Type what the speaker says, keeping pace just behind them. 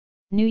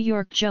New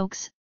York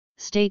jokes,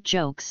 state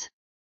jokes.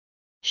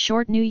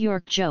 Short New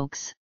York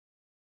jokes.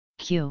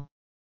 Q.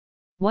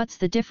 What's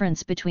the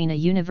difference between a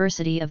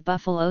University of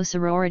Buffalo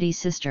sorority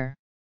sister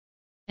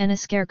and a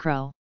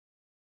scarecrow?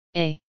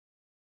 A.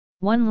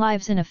 One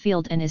lives in a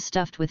field and is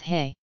stuffed with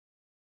hay.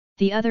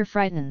 The other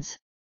frightens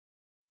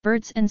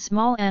birds and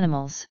small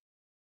animals.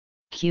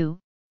 Q.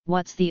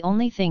 What's the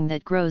only thing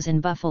that grows in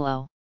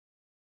Buffalo?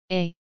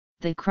 A.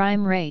 The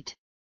crime rate.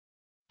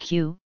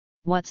 Q.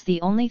 What's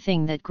the only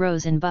thing that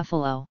grows in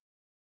Buffalo?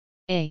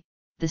 A.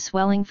 The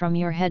swelling from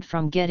your head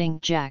from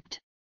getting jacked.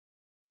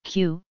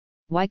 Q.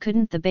 Why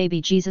couldn't the baby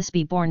Jesus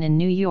be born in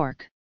New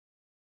York?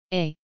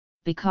 A.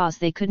 Because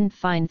they couldn't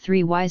find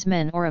 3 wise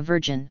men or a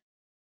virgin.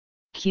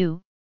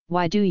 Q.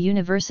 Why do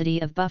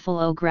University of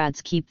Buffalo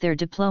grads keep their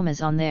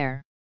diplomas on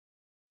their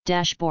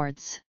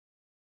dashboards?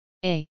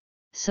 A.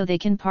 So they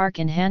can park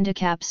in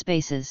handicap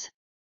spaces.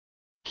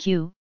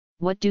 Q.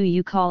 What do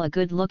you call a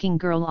good-looking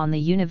girl on the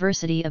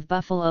University of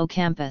Buffalo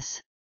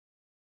campus?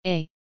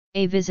 A.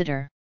 A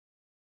visitor.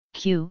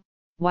 Q.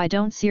 Why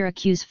don't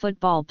Syracuse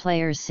football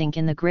players sink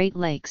in the Great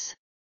Lakes?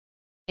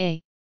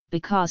 A.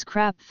 Because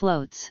crap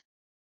floats.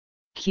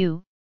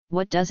 Q.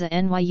 What does a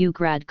NYU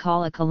grad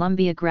call a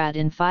Columbia grad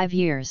in 5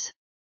 years?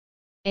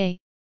 A.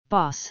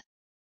 Boss.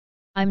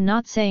 I'm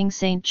not saying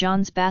St.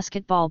 John's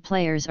basketball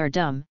players are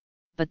dumb,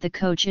 but the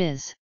coach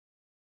is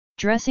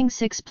dressing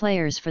 6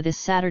 players for this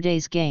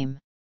Saturday's game.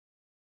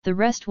 The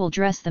rest will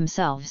dress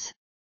themselves.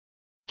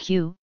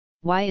 Q.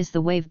 Why is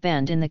the wave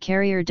band in the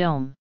Carrier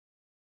Dome?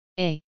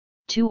 A.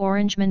 2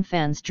 Orangemen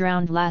fans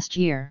drowned last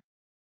year.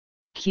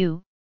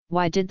 Q.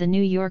 Why did the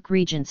New York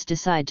Regents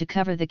decide to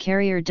cover the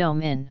Carrier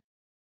Dome in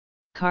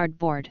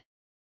cardboard?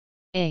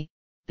 A.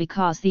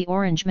 Because the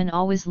Orangemen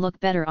always look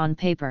better on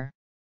paper.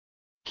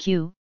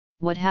 Q.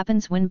 What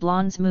happens when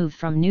blondes move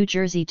from New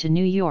Jersey to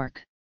New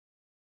York?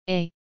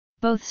 A.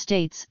 Both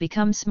states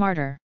become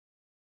smarter.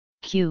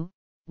 Q.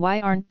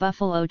 Why aren't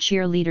Buffalo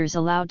cheerleaders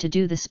allowed to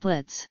do the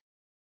splits?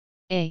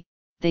 A.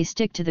 They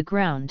stick to the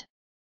ground.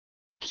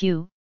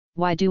 Q.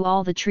 Why do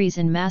all the trees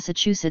in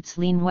Massachusetts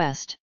lean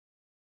west?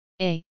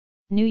 A.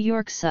 New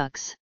York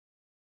sucks.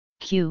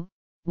 Q.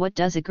 What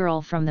does a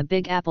girl from the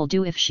Big Apple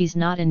do if she's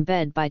not in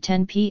bed by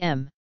 10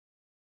 p.m.?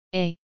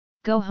 A.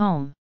 Go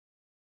home.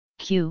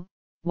 Q.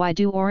 Why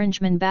do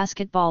Orangemen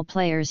basketball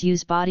players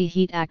use body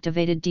heat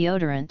activated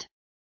deodorant?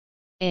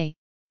 A.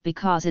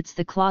 Because it's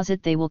the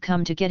closet they will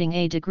come to getting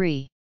a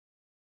degree.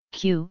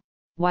 Q.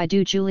 Why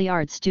do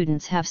Juilliard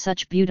students have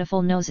such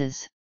beautiful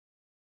noses?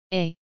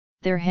 A.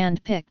 They're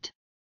hand-picked.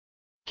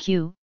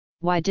 Q.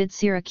 Why did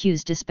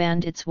Syracuse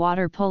disband its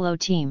water polo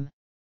team?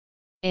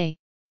 A.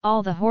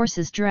 All the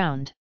horses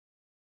drowned.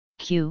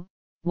 Q.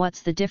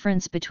 What's the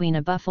difference between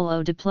a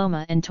Buffalo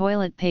diploma and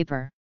toilet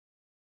paper?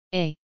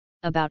 A.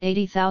 About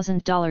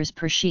 $80,000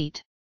 per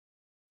sheet.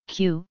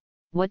 Q.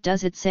 What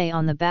does it say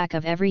on the back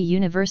of every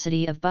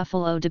University of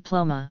Buffalo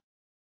diploma?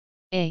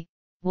 A.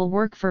 Will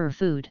work for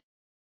food.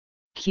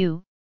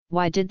 Q.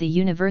 Why did the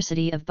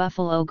University of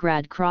Buffalo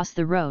grad cross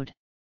the road?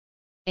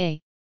 A.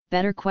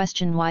 Better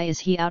question, why is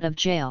he out of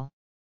jail?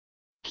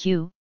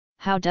 Q.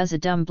 How does a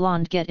dumb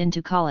blonde get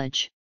into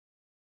college?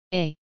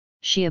 A.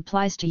 She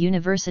applies to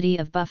University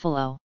of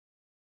Buffalo.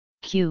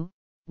 Q.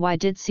 Why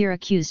did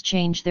Syracuse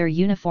change their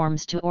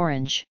uniforms to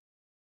orange?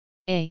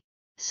 A.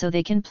 So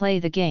they can play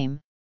the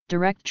game,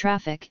 direct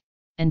traffic,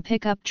 and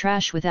pick up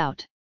trash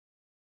without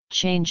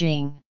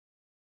changing.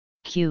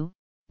 Q.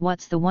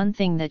 What's the one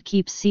thing that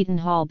keeps Seton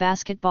Hall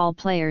basketball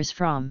players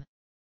from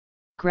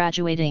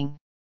graduating?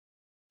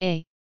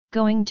 A.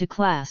 Going to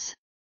class.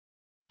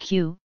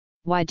 Q.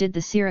 Why did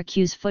the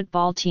Syracuse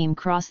football team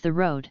cross the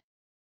road?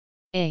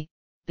 A.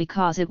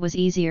 Because it was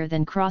easier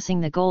than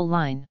crossing the goal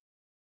line.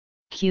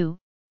 Q.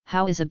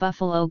 How is a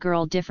Buffalo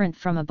girl different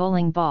from a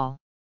bowling ball?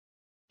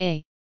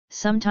 A.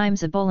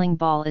 Sometimes a bowling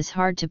ball is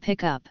hard to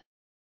pick up.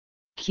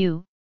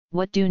 Q.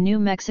 What do New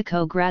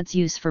Mexico grads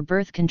use for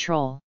birth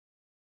control?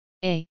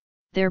 A.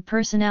 Their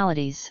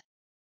personalities.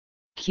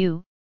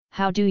 Q.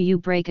 How do you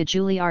break a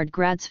Juilliard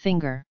grad's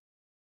finger?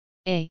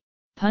 A.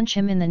 Punch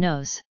him in the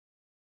nose.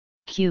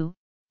 Q.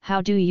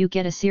 How do you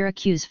get a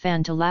Syracuse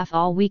fan to laugh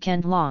all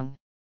weekend long?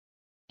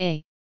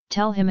 A.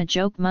 Tell him a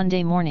joke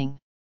Monday morning.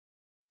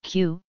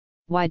 Q.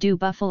 Why do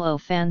Buffalo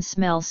fans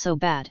smell so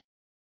bad?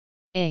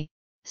 A.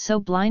 So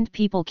blind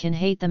people can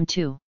hate them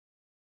too.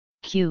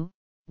 Q.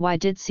 Why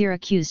did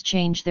Syracuse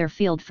change their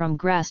field from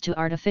grass to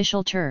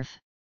artificial turf?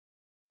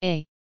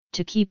 A.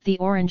 To keep the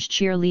orange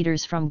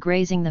cheerleaders from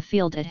grazing the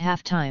field at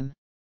halftime.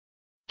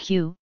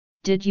 Q.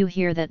 Did you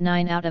hear that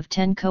 9 out of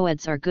 10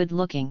 co-eds are good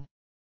looking?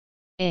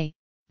 A.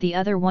 The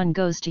other one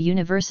goes to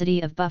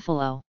University of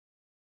Buffalo.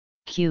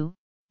 Q.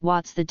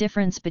 What's the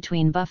difference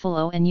between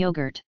buffalo and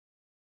yogurt?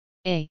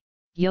 A.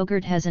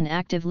 Yogurt has an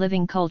active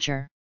living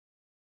culture.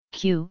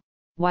 Q.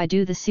 Why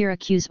do the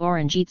Syracuse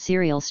Orange eat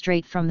cereal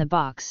straight from the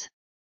box?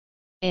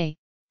 A.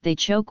 They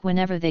choke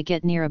whenever they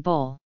get near a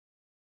bowl.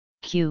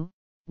 Q.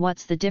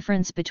 What's the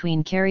difference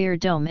between Carrier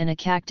Dome and a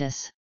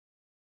cactus?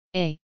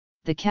 A.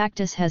 The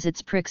cactus has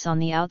its pricks on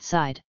the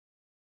outside.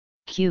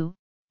 Q.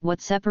 What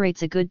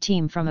separates a good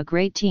team from a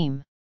great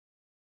team?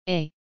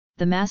 A.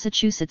 The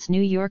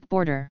Massachusetts-New York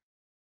border.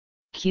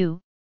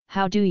 Q.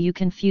 How do you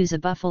confuse a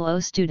Buffalo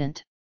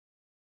student?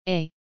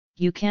 A.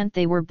 You can't,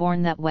 they were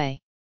born that way.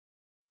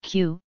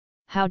 Q.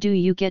 How do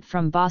you get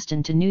from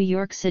Boston to New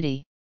York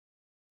City?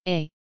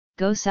 A.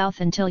 Go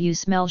south until you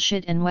smell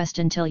shit and west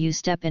until you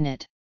step in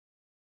it.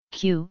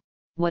 Q.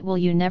 What will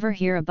you never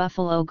hear a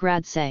Buffalo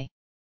grad say?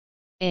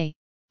 A.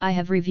 I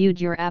have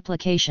reviewed your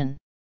application.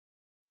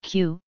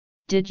 Q.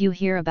 Did you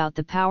hear about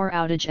the power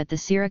outage at the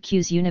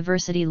Syracuse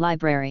University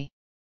Library?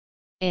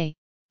 A.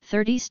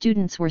 30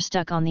 students were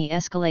stuck on the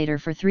escalator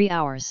for 3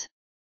 hours.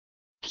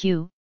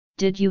 Q.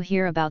 Did you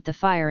hear about the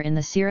fire in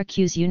the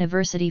Syracuse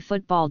University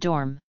football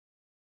dorm?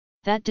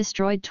 That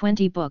destroyed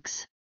 20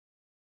 books.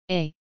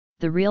 A.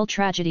 The real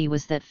tragedy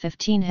was that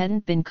 15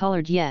 hadn't been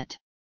colored yet.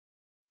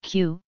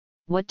 Q.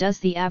 What does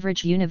the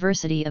average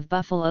University of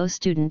Buffalo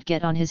student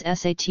get on his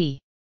SAT?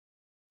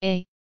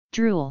 A.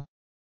 Drool.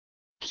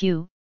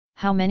 Q.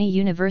 How many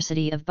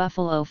University of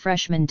Buffalo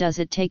freshmen does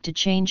it take to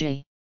change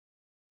a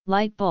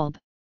light bulb?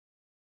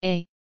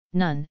 A.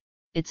 None,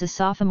 it's a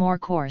sophomore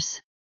course.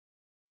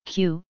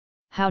 Q.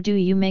 How do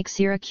you make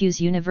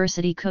Syracuse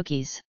University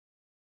cookies?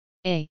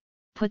 A.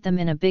 Put them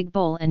in a big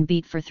bowl and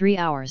beat for 3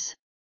 hours.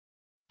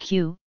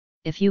 Q.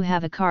 If you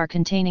have a car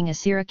containing a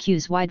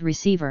Syracuse wide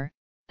receiver,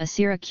 a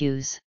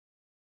Syracuse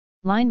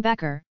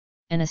linebacker,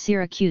 and a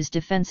Syracuse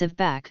defensive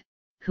back,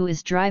 who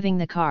is driving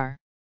the car?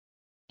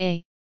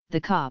 A.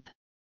 The cop.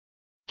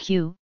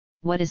 Q.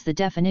 What is the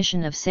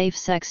definition of safe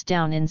sex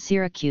down in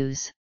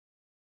Syracuse?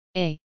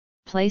 A.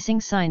 Placing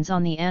signs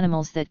on the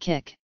animals that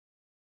kick.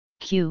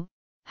 Q.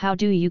 How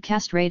do you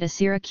castrate a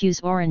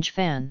Syracuse Orange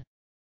fan?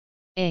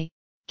 A.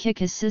 Kick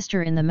his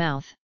sister in the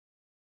mouth.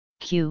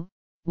 Q.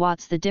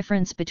 What's the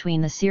difference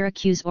between the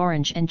Syracuse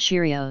Orange and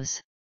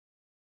Cheerios?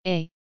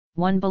 A.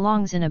 One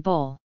belongs in a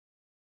bowl.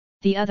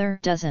 The other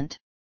doesn't.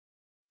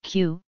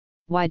 Q.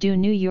 Why do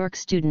New York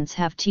students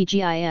have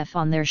TGIF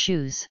on their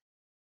shoes?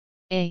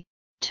 A.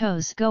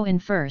 Toes go in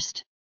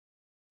first.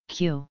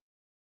 Q.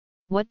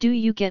 What do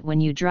you get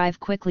when you drive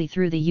quickly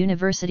through the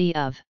University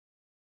of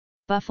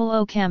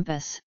Buffalo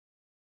campus?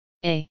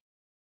 A.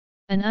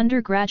 An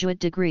undergraduate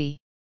degree.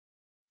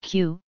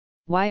 Q.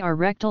 Why are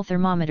rectal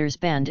thermometers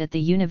banned at the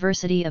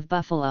University of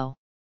Buffalo?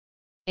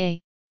 A.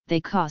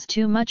 They cause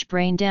too much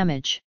brain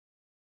damage.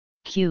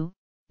 Q.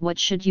 What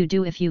should you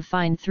do if you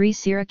find 3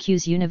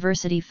 Syracuse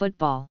University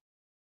football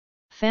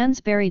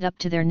fans buried up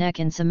to their neck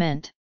in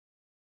cement?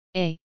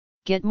 A.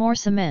 Get more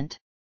cement.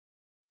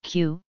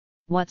 Q.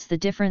 What's the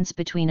difference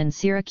between an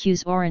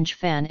Syracuse Orange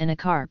fan and a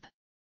carp?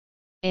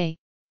 A.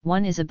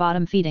 One is a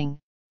bottom-feeding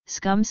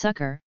scum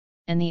sucker,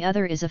 and the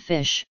other is a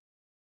fish.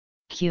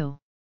 Q.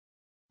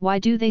 Why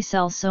do they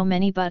sell so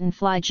many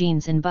button-fly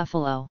jeans in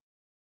Buffalo?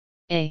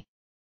 A.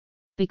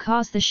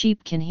 Because the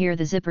sheep can hear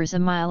the zippers a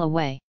mile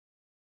away.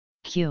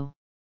 Q.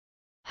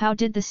 How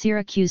did the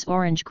Syracuse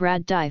Orange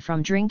grad die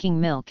from drinking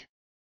milk?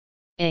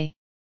 A.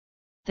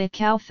 The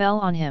cow fell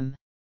on him.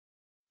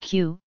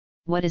 Q.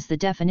 What is the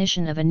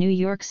definition of a New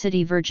York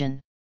City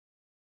virgin?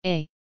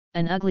 A.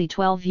 An ugly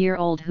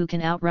 12-year-old who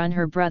can outrun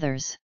her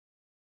brothers.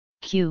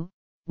 Q.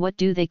 What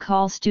do they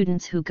call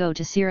students who go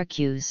to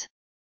Syracuse?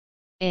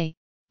 A.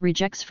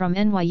 Rejects from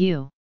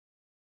NYU.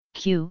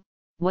 Q.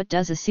 What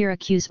does a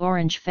Syracuse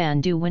Orange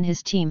fan do when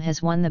his team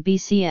has won the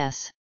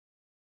BCS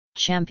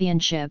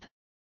championship?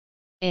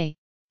 A.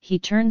 He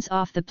turns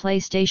off the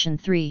PlayStation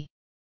 3.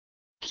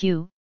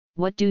 Q.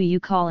 What do you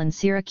call an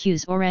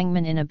Syracuse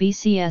Orangman in a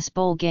BCS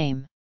bowl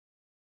game?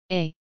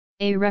 A.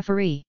 A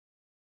referee.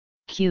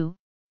 Q.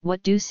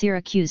 What do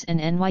Syracuse and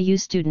NYU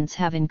students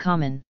have in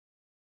common?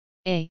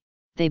 A.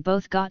 They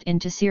both got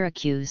into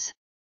Syracuse.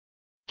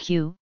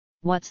 Q.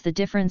 What's the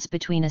difference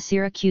between a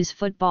Syracuse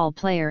football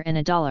player and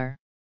a dollar?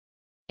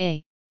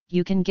 A.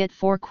 You can get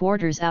 4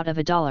 quarters out of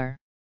a dollar.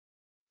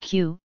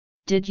 Q.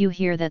 Did you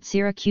hear that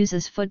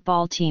Syracuse's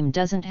football team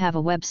doesn't have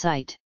a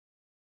website?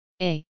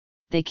 A.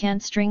 They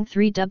can't string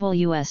 3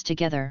 Ws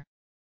together.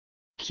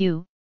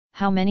 Q.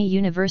 How many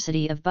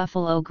University of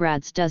Buffalo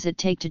grads does it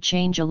take to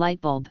change a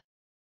light bulb?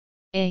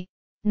 A.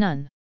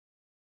 None.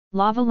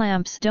 Lava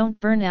lamps don't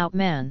burn out,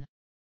 man.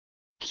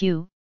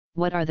 Q.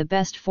 What are the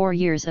best 4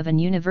 years of an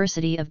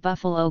University of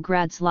Buffalo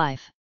grad's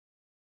life?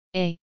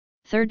 A.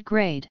 3rd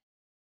grade.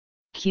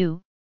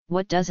 Q.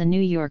 What does a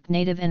New York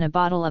native and a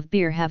bottle of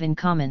beer have in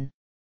common?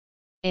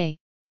 A.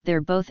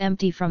 They're both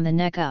empty from the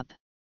neck up.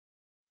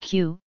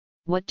 Q.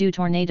 What do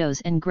tornadoes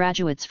and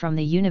graduates from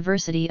the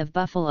University of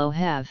Buffalo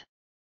have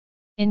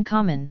in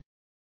common?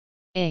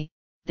 A.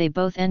 They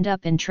both end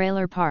up in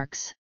trailer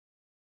parks.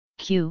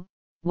 Q.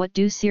 What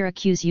do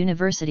Syracuse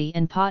University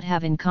and pot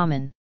have in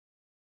common?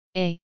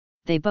 A.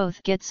 They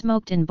both get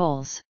smoked in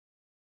bowls.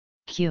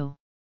 Q.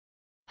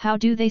 How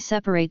do they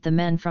separate the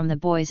men from the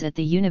boys at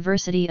the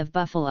University of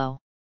Buffalo?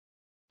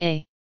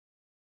 A.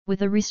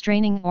 With a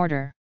restraining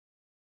order.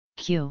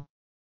 Q.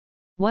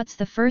 What's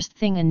the first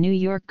thing a New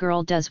York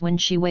girl does when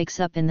she wakes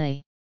up in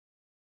the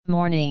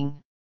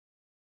morning?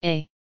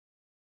 A.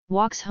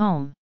 Walks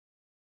home.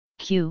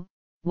 Q.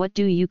 what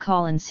do you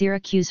call an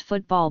Syracuse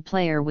football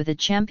player with a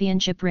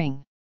championship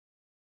ring?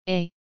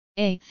 A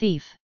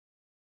thief.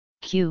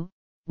 Q,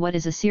 what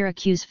is a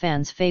Syracuse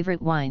fan's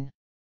favorite wine?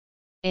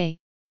 A,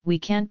 we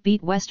can't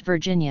beat West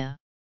Virginia.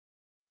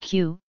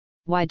 Q,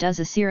 why does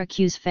a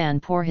Syracuse fan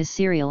pour his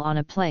cereal on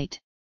a plate?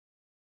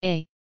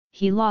 A,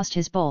 he lost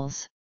his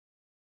bowls.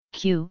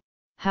 Q,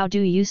 how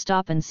do you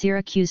stop an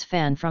Syracuse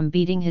fan from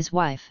beating his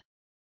wife?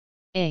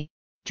 A,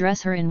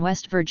 dress her in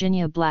West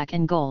Virginia black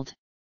and gold.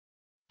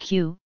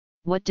 Q,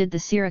 what did the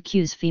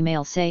Syracuse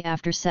female say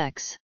after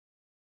sex?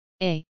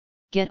 A,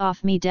 get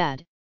off me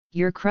dad,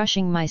 you're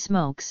crushing my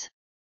smokes.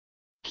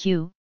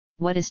 Q,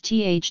 what is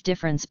th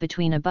difference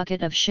between a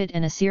bucket of shit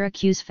and a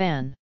Syracuse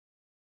fan?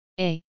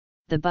 A,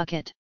 the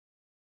bucket.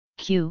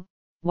 Q,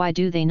 why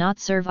do they not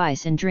serve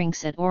ice and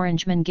drinks at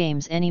Orangemen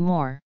games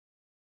anymore?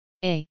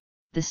 A,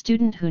 the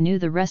student who knew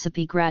the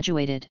recipe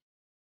graduated.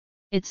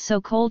 It's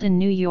so cold in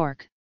New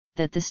York,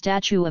 that the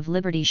Statue of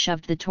Liberty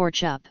shoved the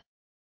torch up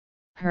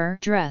her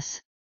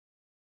dress.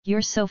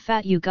 You're so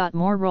fat you got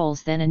more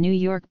rolls than a New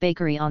York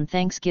bakery on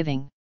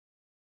Thanksgiving.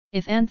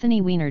 If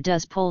Anthony Weiner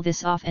does pull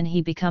this off and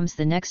he becomes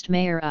the next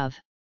mayor of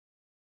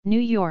New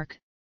York,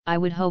 I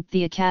would hope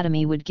the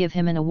Academy would give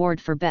him an award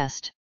for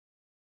Best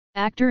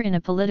Actor in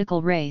a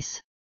Political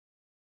Race.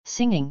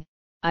 Singing,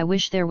 I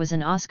wish there was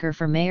an Oscar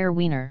for Mayor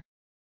Weiner.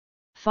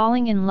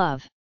 Falling in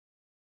love.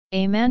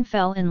 A man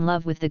fell in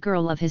love with the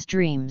girl of his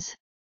dreams.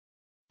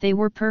 They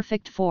were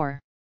perfect for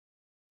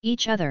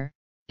each other,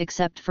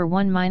 except for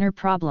one minor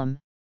problem: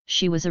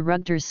 she was a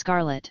Rutgers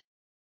Scarlet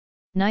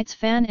Knights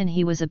fan and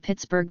he was a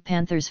Pittsburgh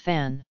Panthers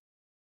fan.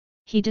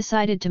 He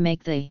decided to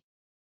make the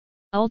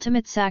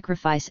ultimate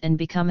sacrifice and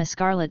become a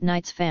Scarlet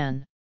Knights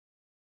fan.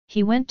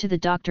 He went to the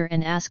doctor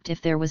and asked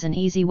if there was an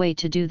easy way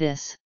to do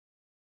this.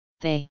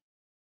 The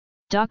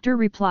doctor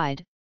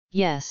replied,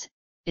 yes,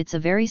 it's a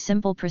very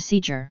simple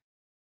procedure.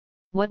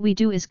 What we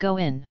do is go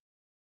in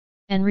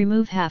and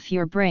remove half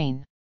your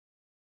brain.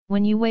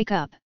 When you wake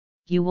up,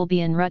 you will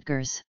be in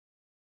Rutgers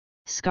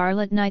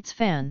Scarlet Knights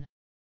fan.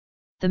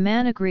 The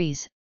man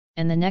agrees,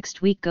 and the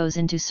next week goes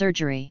into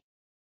surgery.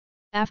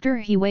 After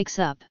he wakes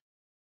up,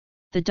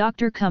 the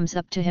doctor comes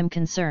up to him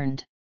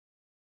concerned.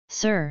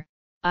 Sir,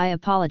 I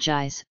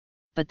apologize,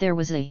 but there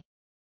was a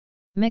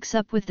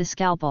mix-up with the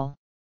scalpel.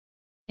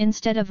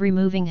 Instead of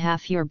removing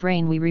half your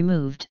brain, we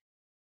removed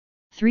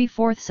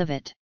 3/4 of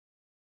it.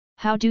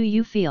 How do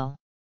you feel?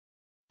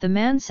 The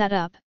man sat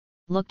up,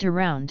 looked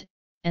around,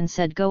 and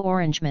said, go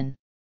Orangemen.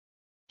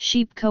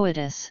 Sheep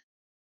coitus.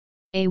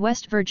 A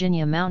West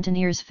Virginia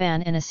Mountaineers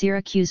fan and a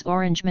Syracuse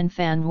Orangemen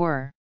fan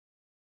were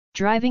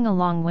driving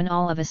along when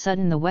all of a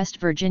sudden the West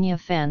Virginia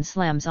fan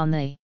slams on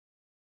the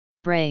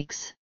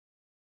brakes.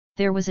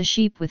 There was a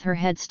sheep with her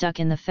head stuck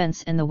in the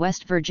fence and the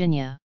West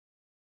Virginia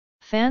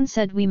fan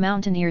said, we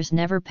Mountaineers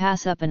never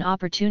pass up an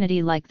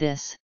opportunity like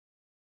this.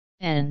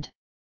 And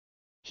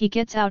he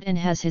gets out and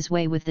has his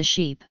way with the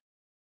sheep.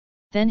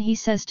 Then he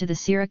says to the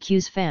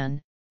Syracuse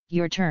fan,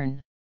 your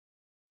turn.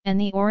 And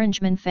the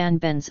Orangeman fan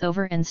bends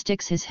over and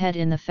sticks his head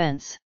in the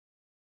fence.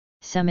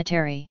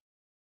 Cemetery.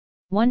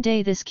 One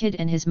day this kid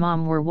and his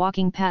mom were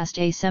walking past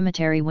a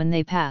cemetery when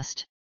they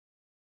passed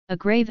a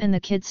grave and the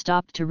kid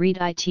stopped to read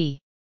it.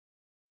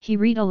 He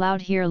read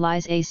aloud, here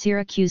lies a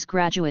Syracuse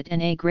graduate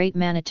and a great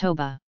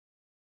Manitoba.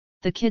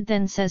 The kid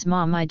then says,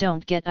 Mom, I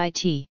don't get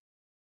it.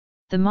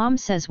 The mom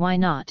says, why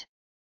not?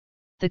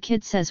 The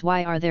kid says,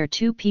 why are there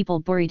two people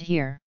buried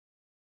here?